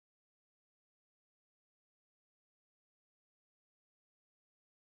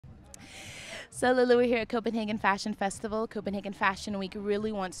So Lulu, we're here at Copenhagen Fashion Festival. Copenhagen Fashion Week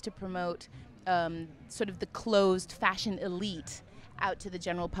really wants to promote sort of the closed fashion elite out to the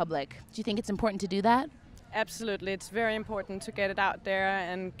general public. Do you think it's important to do that? Absolutely, it's very important to get it out there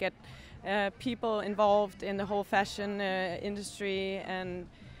and get people involved in the whole fashion industry, and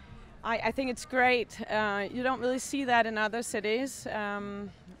I think it's great. You don't really see that in other cities,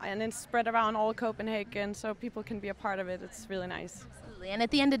 and it's spread around all Copenhagen, so people can be a part of it. It's really nice. Absolutely. And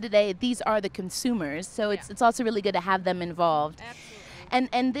at the end of the day, these are the consumers, so it's also really good to have them involved. Absolutely.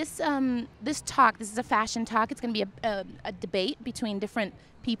 And this talk, this is a fashion talk. It's going to be a debate between different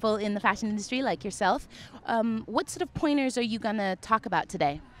people in the fashion industry, like yourself. What sort of pointers are you going to talk about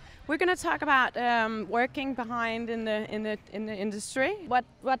today? We're going to talk about working behind in the industry.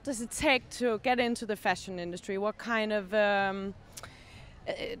 What does it take to get into the fashion industry? What kind of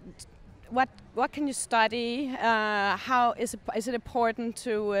what can you study? How is it important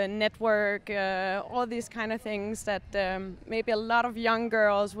to network? All these kind of things that maybe a lot of young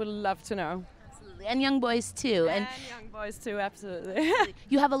girls would love to know. Absolutely, and young boys too. And young boys too, absolutely.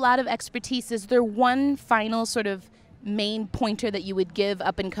 You have a lot of expertise. Is there one final sort of main pointer that you would give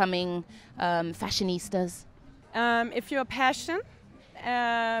up-and-coming fashionistas? If you're passionate,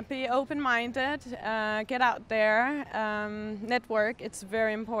 be open-minded, get out there, network, it's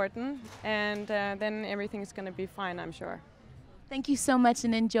very important, and then everything's going to be fine, I'm sure. Thank you so much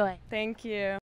and enjoy. Thank you.